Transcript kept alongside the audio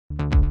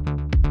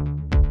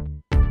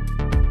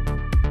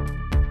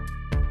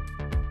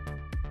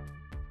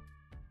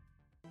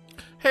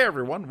Hey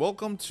everyone,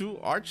 welcome to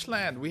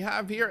Archeland. We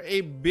have here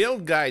a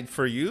build guide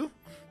for you.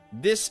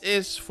 This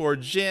is for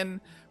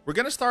Jin. We're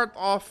gonna start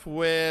off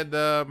with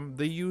the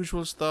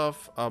usual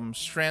stuff,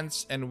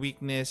 strengths and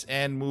weakness,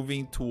 and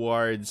moving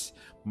towards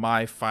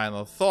my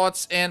final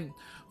thoughts. And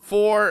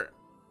for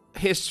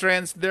his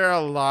strengths, there are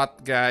a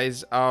lot,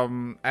 guys.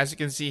 As you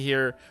can see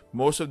here,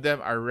 most of them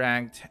are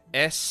ranked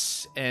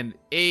S and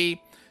A.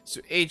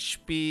 So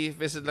HP,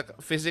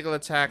 physical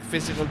attack,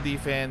 physical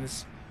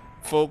defense,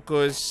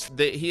 focus.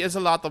 He has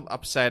a lot of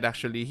upside.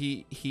 Actually,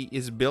 he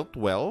is built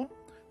well.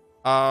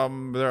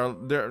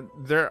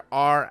 There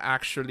are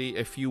actually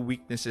a few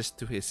weaknesses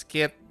to his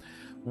kit.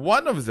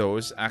 One of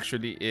those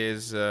actually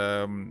is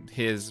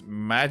his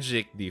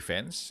magic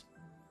defense.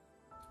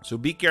 So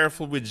be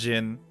careful with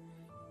Jin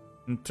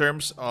in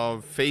terms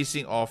of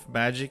facing off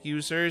magic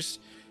users.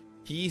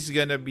 He's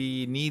gonna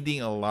be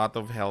needing a lot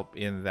of help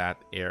in that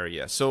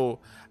area. So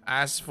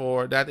as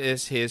for that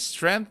is his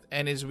strength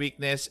and his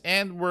weakness,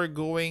 and we're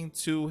going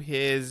to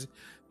his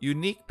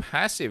unique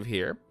passive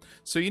here.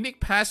 So unique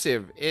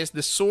passive is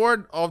the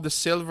Sword of the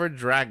Silver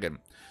Dragon.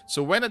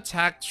 So when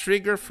attacked,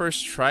 trigger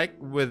first strike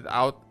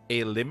without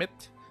a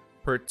limit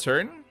per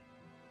turn.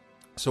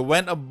 So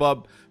when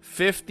above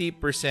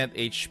 50%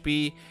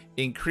 HP,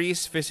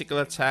 increase physical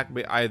attack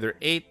by either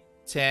 8,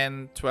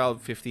 10,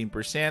 12,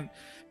 15%.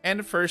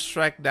 And first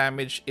strike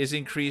damage is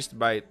increased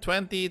by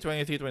 20,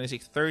 23,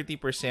 26,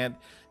 30%.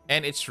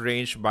 And its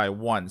range by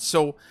 1.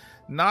 So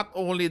not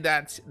only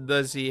that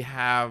does he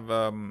have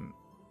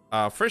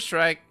first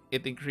strike,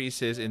 it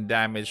increases in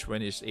damage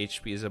when his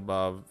HP is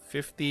above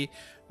 50.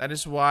 That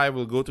is why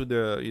we'll go to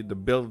the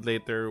build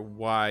later,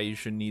 why you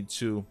should need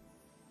to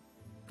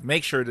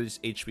make sure that his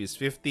HP is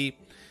 50.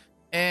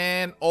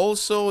 And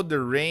also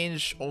the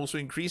range also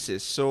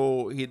increases.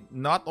 So he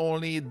not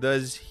only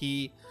does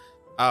he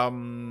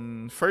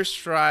first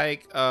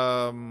strike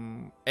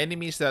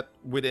enemies that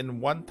within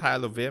one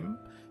tile of him,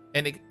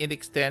 and it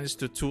extends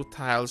to 2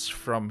 tiles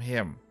from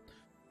him.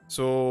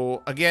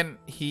 So again,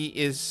 he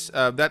is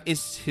that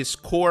is his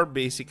core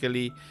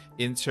basically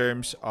in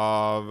terms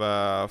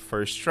of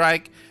first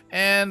strike.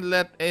 And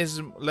let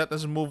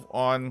us move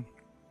on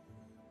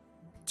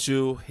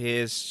to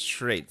his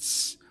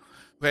traits.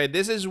 Okay,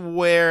 this is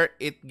where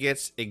it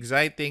gets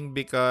exciting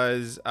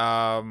because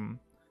the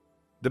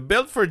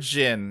build for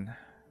Jin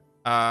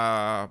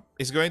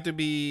is going to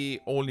be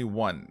only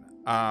one.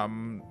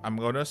 I'm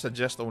gonna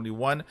suggest only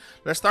one.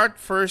 Let's start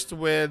first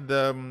with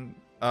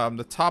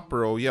the top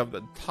row. You have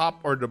the top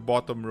or the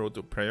bottom row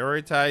to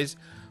prioritize.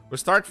 We'll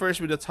start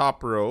first with the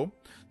top row.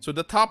 So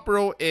the top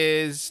row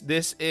is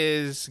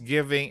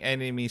giving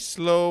enemies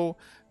slow.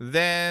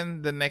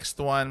 Then the next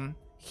one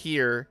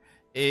here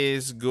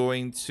is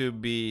going to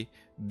be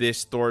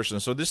distortion.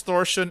 So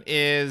distortion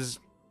is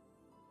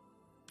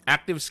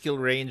active skill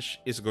range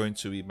is going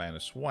to be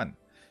 -1.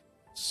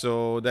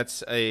 So that's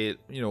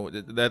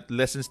that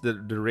lessens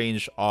the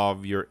range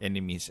of your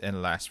enemies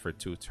and lasts for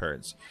 2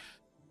 turns.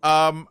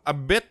 A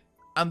bit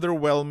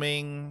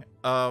underwhelming.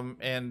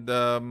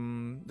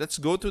 Let's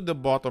go to the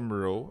bottom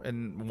row.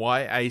 And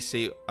why I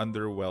say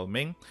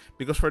underwhelming,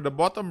 because for the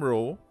bottom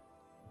row,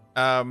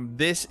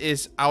 this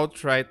is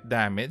outright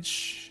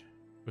damage.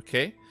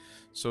 Okay,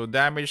 so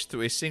damage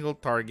to a single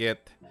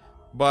target.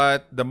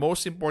 But the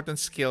most important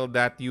skill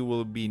that you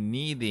will be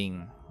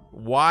needing,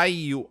 why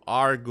you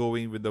are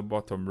going with the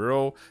bottom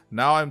row,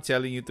 now I'm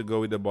telling you to go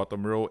with the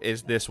bottom row,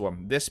 is this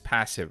one, this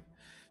passive.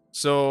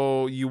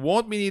 So you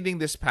won't be needing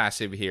this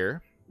passive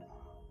here,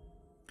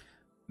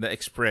 the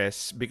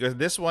express, because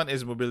this one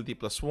is mobility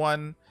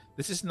 +1.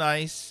 This is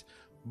nice,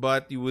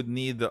 but you would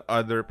need the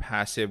other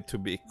passive to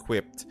be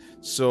equipped.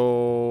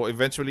 So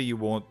eventually you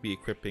won't be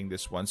equipping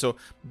this one. So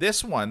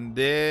this one,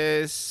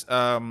 this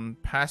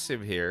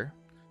passive here,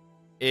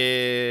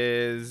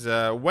 is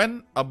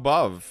when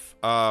above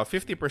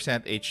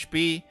 50%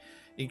 HP,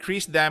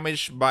 increase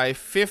damage by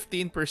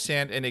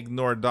 15% and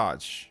ignore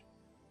dodge.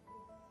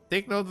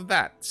 Take note of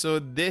that. So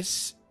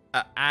this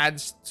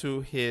adds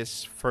to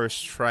his first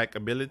strike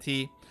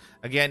ability.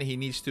 Again, he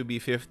needs to be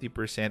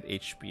 50%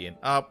 HP and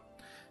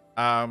up.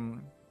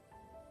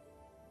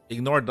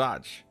 Ignore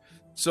dodge.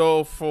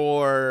 So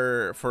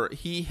for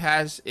he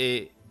has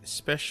a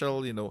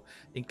special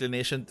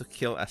inclination to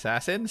kill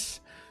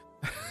assassins.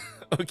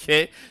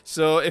 Okay,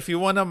 so if you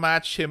want to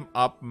match him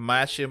up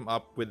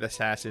with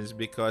assassins,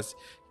 because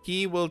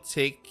he will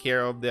take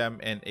care of them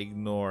and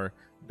ignore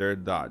their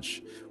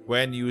dodge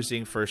when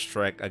using first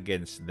strike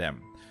against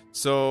them.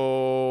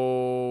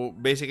 So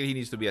basically he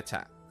needs to be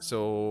attacked.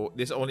 So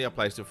this only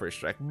applies to first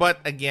strike. But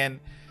again,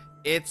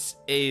 it's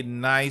a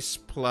nice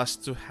plus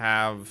to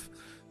have,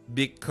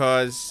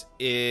 because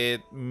it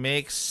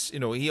makes,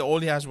 he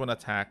only has one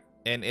attack,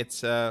 and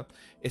it's a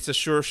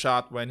sure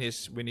shot when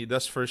he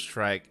does first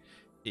strike.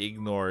 He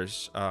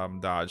ignores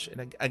dodge,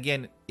 and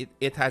again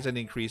it has an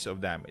increase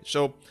of damage.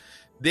 So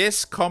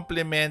this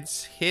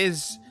complements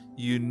his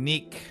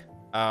unique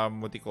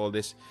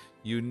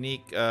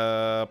unique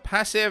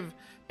passive.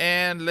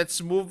 And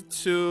let's move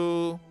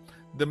to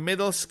the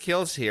middle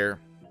skills here.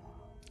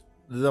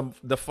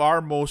 The far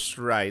most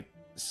right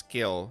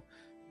skill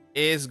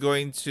is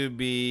going to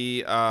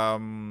be a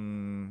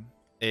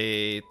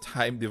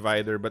time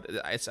divider, but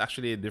it's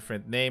actually a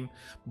different name.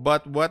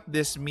 But what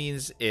this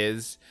means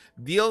is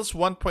deals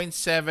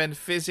 1.7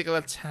 physical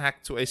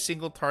attack to a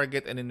single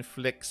target and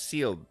inflicts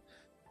sealed.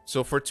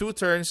 So for 2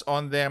 turns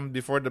on them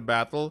before the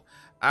battle,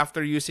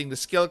 after using the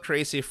skill,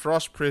 creates a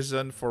Frost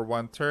Prison for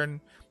 1 turn,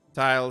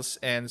 tiles,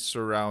 and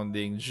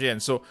surrounding Jin.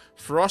 So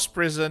Frost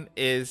Prison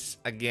is,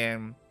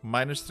 again,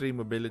 -3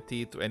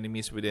 mobility to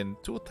enemies within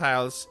 2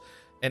 tiles,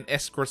 and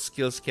escort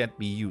skills can't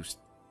be used.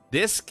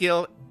 This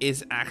skill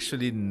is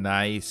actually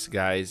nice,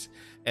 guys.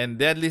 And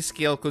deadly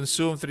skill,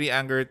 consume 3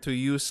 anger to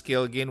use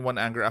skill, gain 1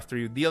 anger after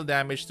you deal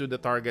damage to the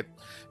target,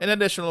 an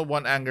additional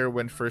 1 anger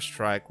when first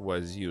strike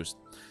was used.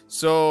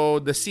 So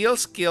the seal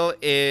skill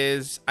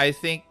is, I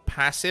think,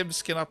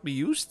 passives cannot be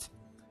used.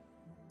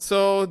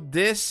 So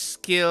this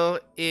skill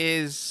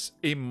is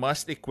a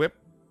must equip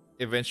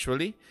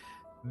eventually.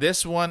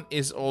 This one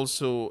is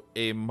also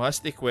a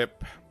must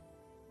equip.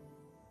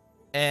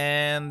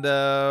 And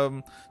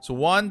so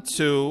 1,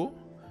 2,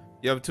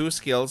 you have 2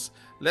 skills.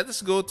 Let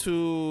us go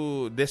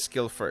to this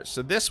skill first.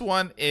 So this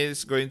one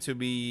is going to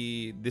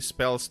be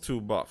dispels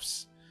 2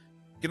 buffs.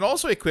 You can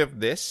also equip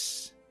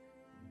this.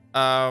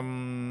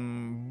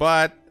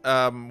 But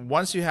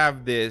once you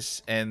have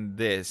this and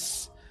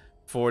this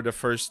for the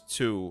first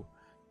 2,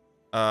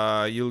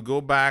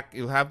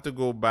 you'll have to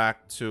go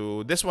back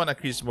to this one,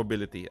 increased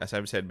mobility, as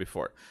I've said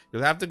before.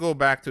 You'll have to go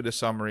back to the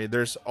summary.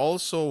 There's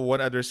also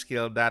one other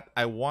skill that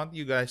I want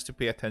you guys to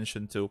pay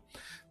attention to.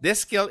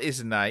 This skill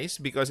is nice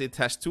because it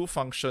has 2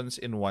 functions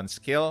in one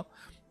skill.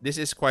 This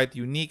is quite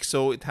unique.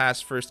 So it has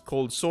first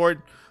Cold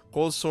Sword.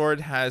 Cold Sword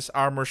has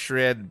armor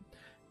shred,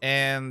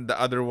 and the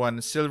other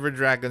one, Silver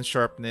Dragon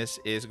Sharpness,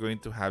 is going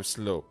to have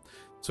slow.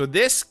 So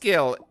this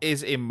skill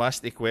is a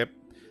must equip.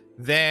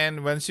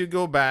 Then once you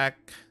go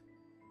back,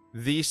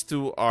 these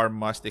 2 are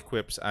must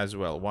equips as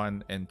well,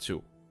 1 and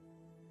 2.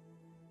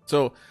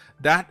 So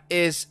that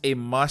is a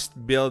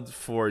must build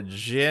for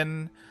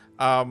Jin.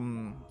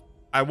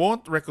 I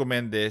won't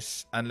recommend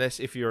this unless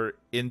if you're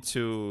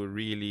into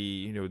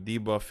really,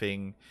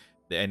 debuffing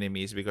the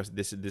enemies, because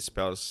this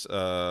dispels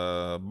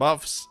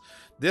buffs.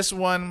 This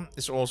one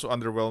is also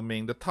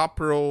underwhelming. The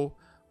top row,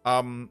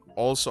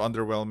 also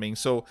underwhelming.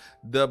 So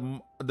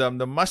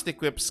the must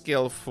equip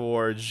skill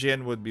for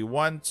Jin would be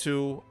 1,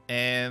 2,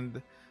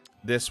 and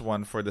this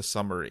one for the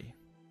summary,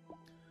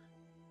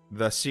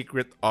 the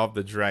Secret of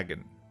the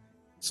Dragon.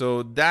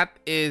 So that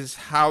is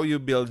how you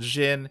build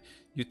Jin.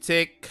 You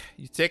take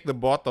the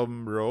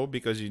bottom row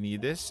because you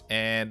need this,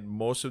 and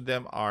most of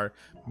them are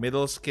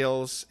middle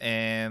skills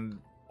and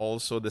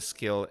also the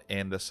skill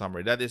and the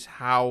summary. That is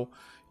how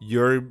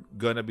you're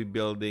gonna be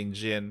building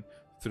Jin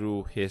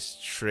through his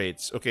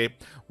traits. Okay,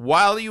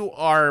 while you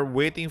are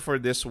waiting for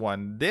this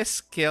one, this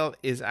skill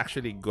is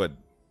actually good.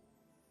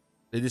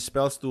 It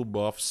dispels 2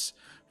 buffs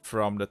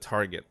from the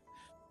target.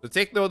 So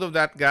take note of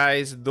that,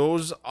 guys.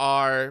 Those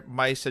are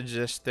my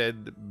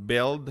suggested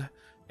build,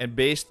 and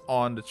based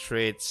on the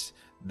traits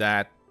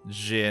that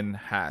Jin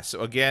has.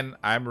 So again,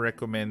 I'm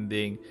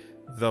recommending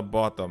the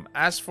bottom.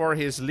 As for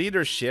his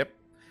leadership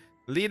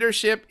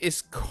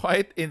is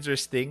quite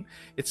interesting.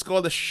 It's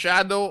called the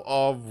Shadow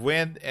of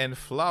Wind and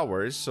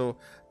Flowers. So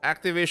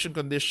activation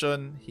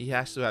condition, he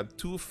has to have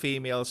 2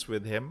 females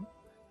with him.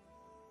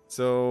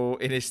 So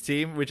in his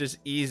team, which is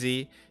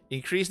easy,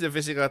 increase the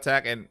physical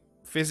attack and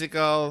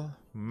physical,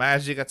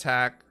 magic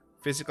attack,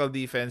 physical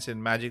defense,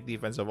 and magic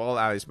defense of all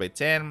allies by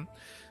 10.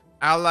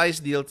 Allies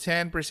deal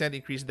 10%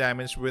 increased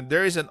damage when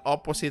there is an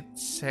opposite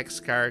sex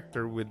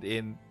character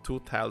within 2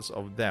 tiles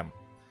of them.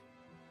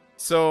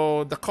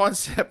 So the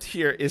concept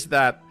here is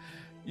that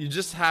you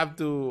just have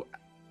to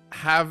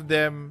have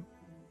them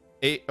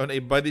on a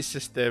buddy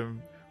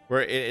system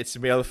where it's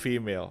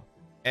male-female,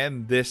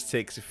 and this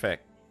takes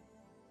effect.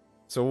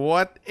 So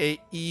what a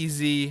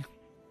easy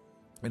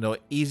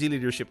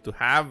leadership to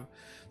have.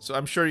 So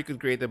I'm sure you could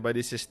create a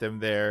buddy system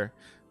there.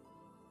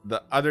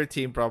 The other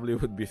team probably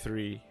would be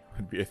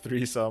a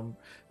threesome,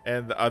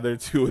 and the other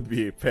 2 would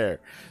be a pair.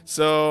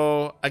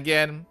 So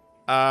again,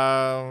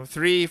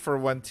 3 for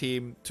 1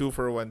 team, 2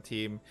 for 1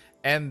 team,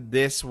 and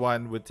this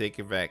one would take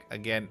effect.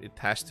 Again, it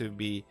has to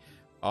be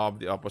of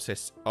the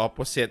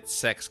opposite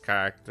sex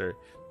character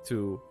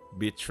to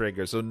be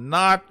triggered. So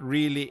not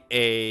really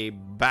a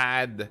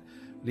bad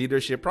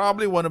leadership.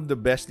 Probably one of the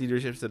best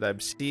leaderships that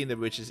I've seen,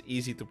 which is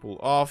easy to pull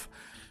off.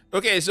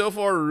 Okay, so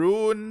for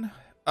Rune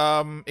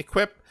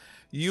equip,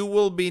 you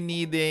will be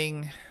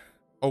needing,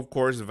 of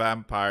course,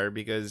 Vampire,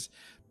 because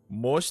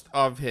most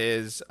of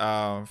his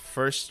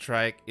first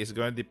strike is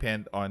going to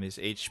depend on his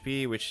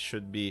HP, which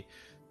should be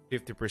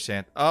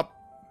 50% up.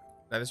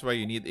 That is why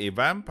you need a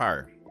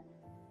Vampire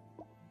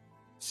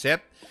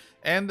set.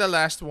 And the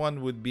last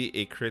one would be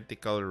a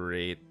critical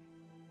rate,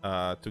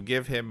 to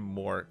give him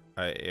more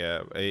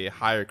a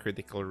higher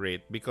critical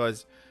rate,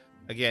 because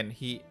again,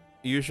 he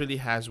usually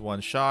has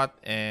one shot,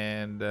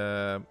 and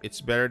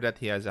it's better that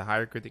he has a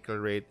higher critical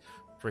rate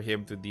for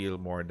him to deal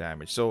more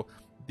damage. So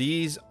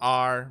these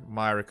are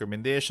my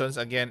recommendations.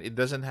 Again, it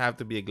doesn't have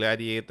to be a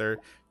gladiator,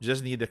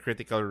 just need the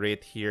critical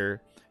rate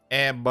here.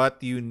 And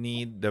but you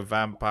need the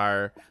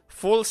vampire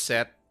full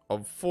set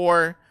of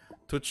 4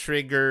 to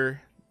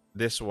trigger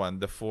this one,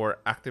 the 4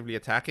 actively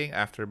attacking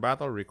after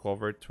battle,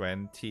 recover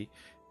 20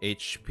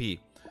 HP.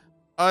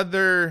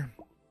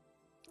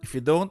 If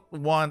you don't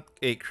want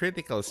a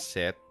critical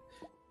set,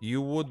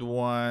 you would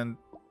want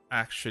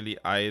actually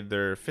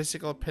either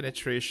physical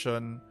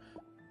penetration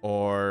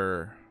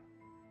or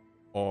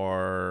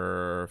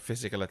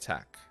physical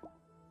attack.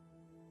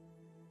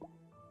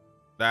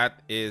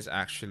 That is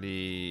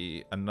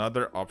actually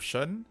another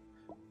option.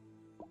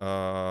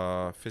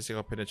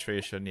 Physical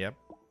penetration, yep.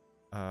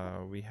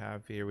 We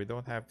have here, we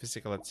don't have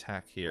physical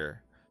attack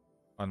here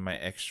on my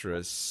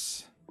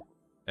extras.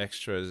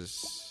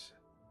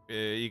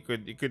 You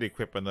could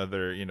equip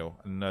another,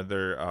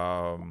 another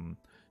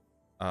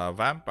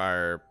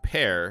vampire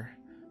pair,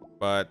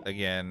 but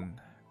again,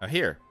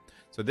 here.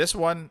 So this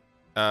one,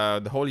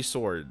 the Holy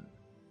Sword,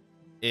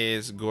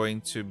 is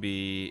going to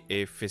be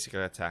a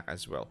physical attack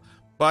as well.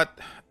 But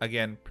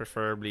again,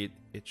 preferably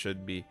it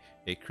should be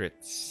a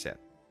crit set.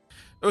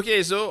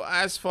 Okay, so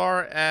as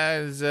far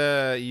as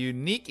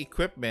unique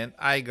equipment,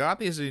 I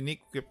got his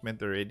unique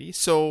equipment already.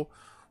 So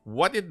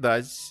what it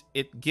does,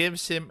 it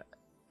gives him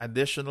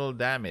additional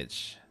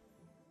damage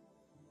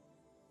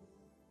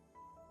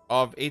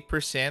of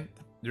 8%.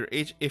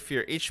 If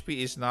your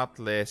HP is not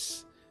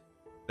less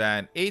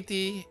than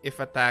 80, if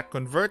attack,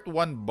 convert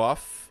one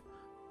buff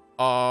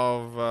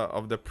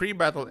of the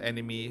pre-battle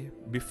enemy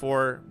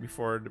before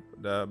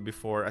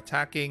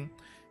attacking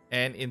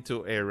and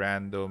into a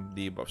random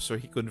debuff. So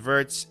he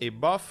converts a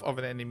buff of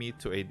an enemy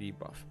to a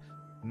debuff.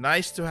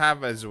 Nice to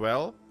have as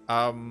well.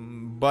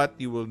 But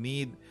you will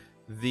need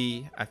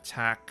the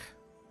attack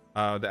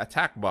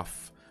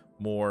buff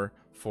more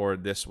for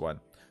this one.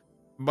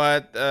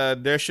 But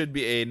there should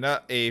be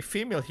a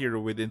female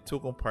hero within 2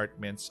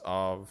 compartments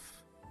of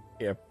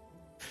him.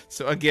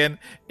 So again,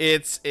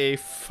 it's a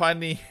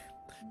funny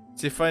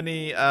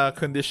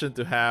condition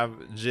to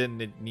have.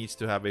 Jin needs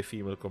to have a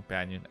female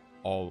companion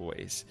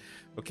always.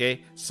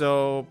 Okay,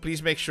 so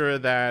please make sure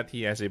that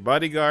he has a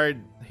bodyguard.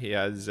 He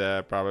has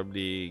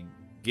probably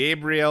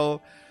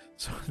Gabriel,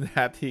 so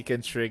that he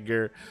can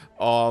trigger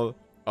all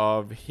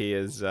of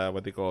his all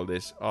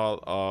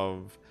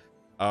of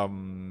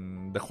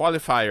the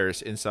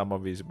qualifiers in some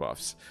of his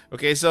buffs.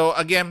 Okay, so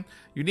again,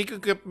 unique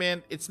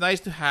equipment, it's nice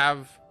to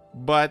have,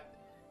 but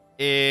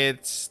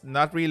it's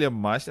not really a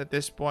must at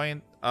this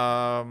point.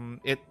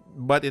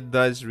 But it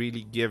does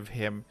really give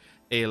him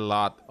a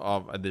lot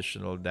of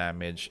additional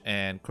damage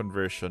and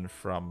conversion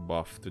from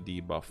buff to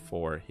debuff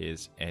for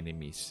his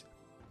enemies.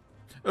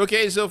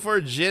 Okay, so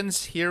for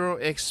Jin's hero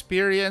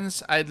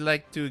experience, I'd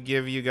like to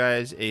give you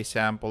guys a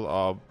sample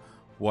of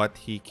what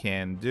he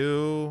can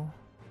do.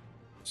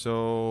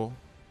 So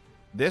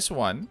this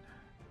one,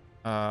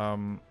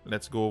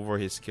 let's go over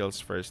his skills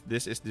first.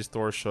 This is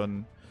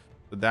distortion,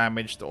 the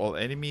damage to all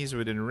enemies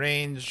within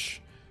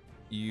range.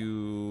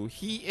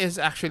 He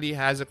actually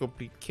has a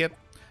complete kit.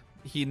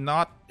 He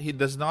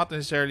does not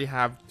necessarily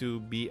have to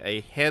be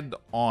a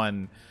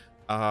head-on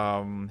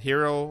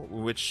hero,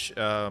 which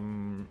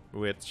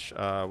which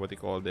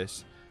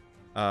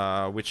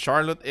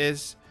Charlotte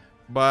is,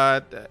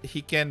 but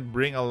he can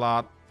bring a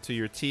lot to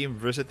your team,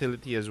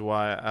 versatility as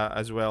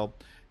well.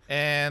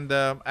 And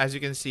as you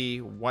can see,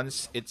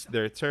 once it's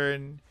their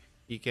turn,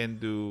 he can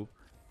do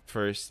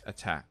first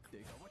attack.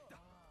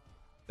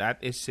 That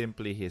is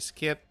simply his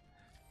kit.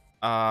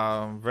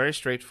 Very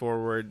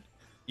straightforward.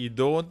 You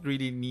don't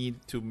really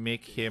need to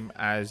make him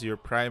as your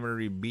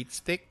primary beat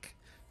stick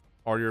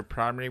or your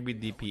primary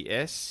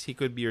DPS. He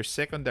could be your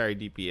secondary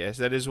DPS.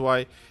 That is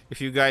why,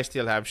 if you guys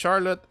still have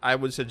Charlotte, I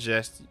would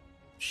suggest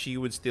she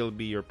would still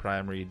be your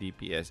primary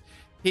DPS.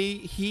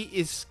 He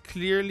is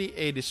clearly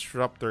a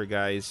disruptor,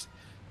 guys,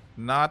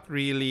 not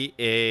really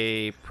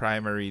a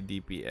primary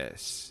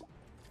DPS.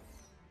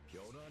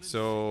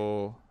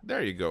 So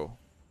there you go.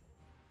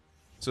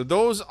 So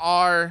those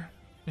are,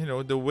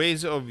 the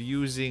ways of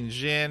using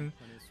Jin.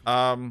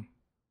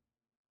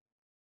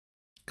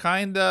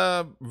 Kind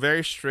of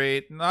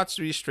very not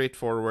really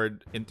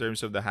straightforward in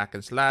terms of the hack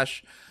and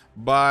slash,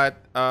 but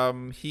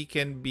he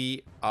can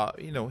be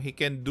he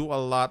can do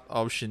a lot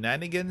of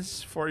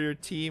shenanigans for your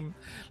team.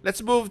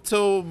 Let's move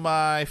to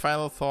my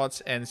final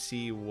thoughts and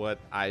see what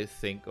I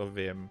think of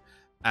him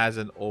as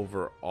an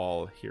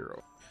overall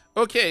hero.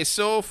 Okay,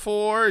 so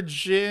for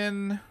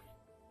Jin,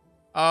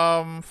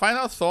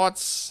 final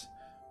thoughts.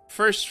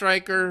 First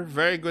striker,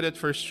 very good at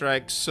first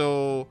strike.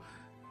 So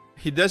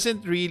you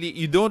don't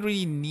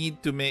really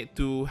need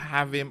to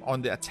have him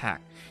on the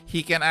attack.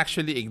 He can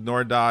actually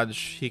ignore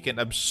dodge. He can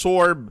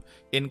absorb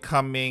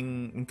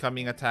incoming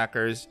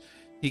attackers.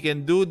 He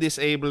can do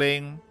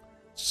disabling,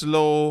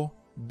 slow,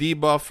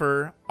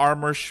 debuffer,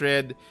 armor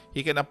shred.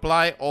 He can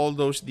apply all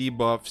those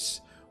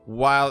debuffs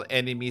while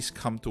enemies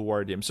come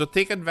toward him. So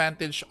take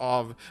advantage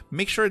of,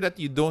 make sure that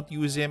you don't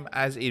use him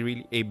as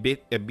a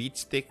beat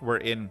stick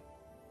wherein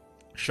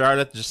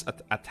Charlotte just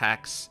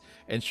attacks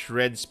and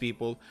shreds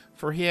people.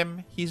 For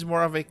him, he's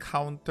more of a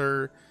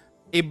counter,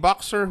 a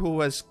boxer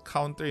who has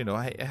counter,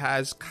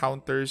 has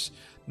counters.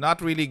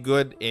 Not really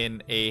good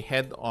in a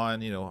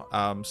head-on,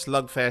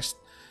 slugfest,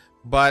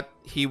 but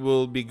he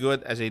will be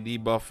good as a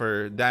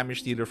debuffer,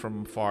 damage dealer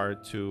from afar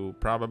to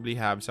probably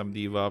have some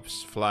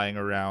debuffs flying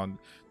around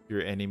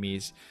your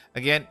enemies.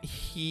 Again,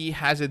 he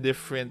has a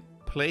different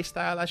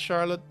playstyle as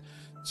Charlotte,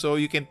 so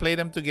you can play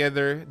them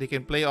together. They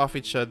can play off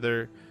each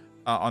other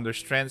on their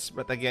strengths,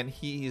 but again,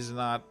 he is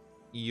not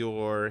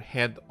your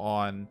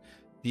head-on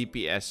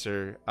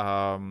DPSer.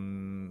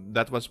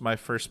 That was my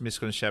first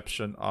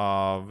misconception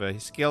of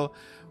his skill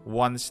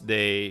once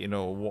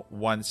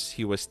once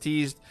he was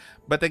teased.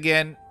 But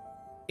again,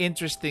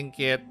 interesting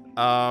kit.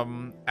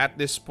 At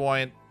this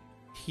point,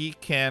 he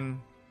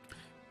can,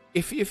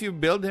 if you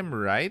build him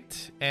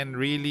right and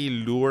really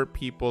lure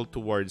people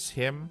towards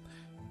him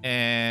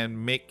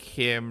and make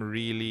him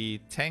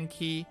really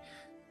tanky,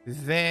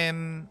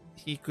 then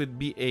he could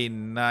be a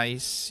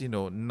nice,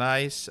 what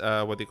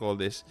do you call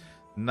this?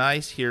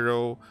 Nice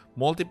hero.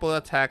 Multiple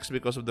attacks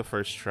because of the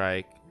first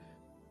strike.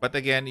 But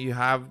again, you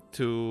have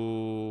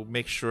to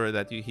make sure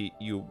that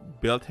you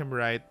build him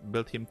right,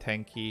 build him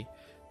tanky,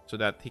 so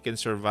that he can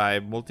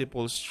survive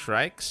multiple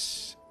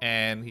strikes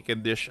and he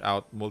can dish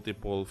out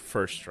multiple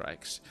first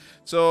strikes.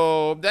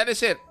 So that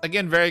is it.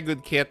 Again, very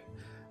good kit.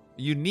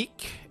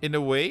 Unique in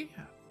a way,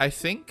 I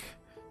think.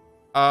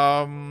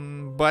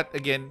 But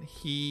again,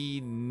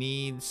 he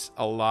needs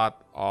a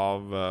lot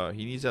of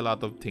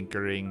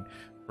tinkering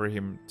for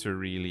him to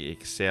really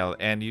excel,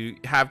 and you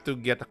have to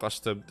get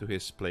accustomed to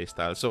his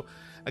playstyle. So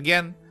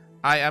again,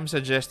 I am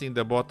suggesting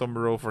the bottom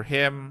row for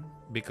him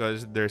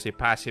because there's a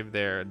passive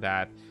there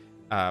that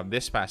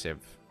this passive,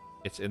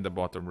 it's in the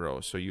bottom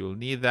row, so you'll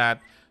need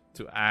that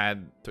to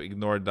add to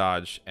ignore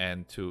dodge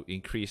and to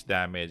increase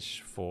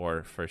damage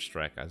for first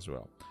strike as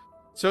well.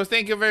 So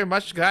thank you very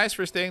much, guys,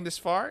 for staying this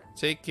far.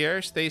 Take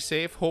care, stay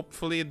safe.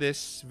 Hopefully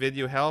this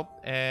video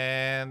helped,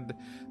 and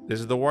this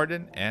is the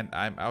Warden, and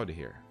I'm out of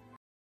here.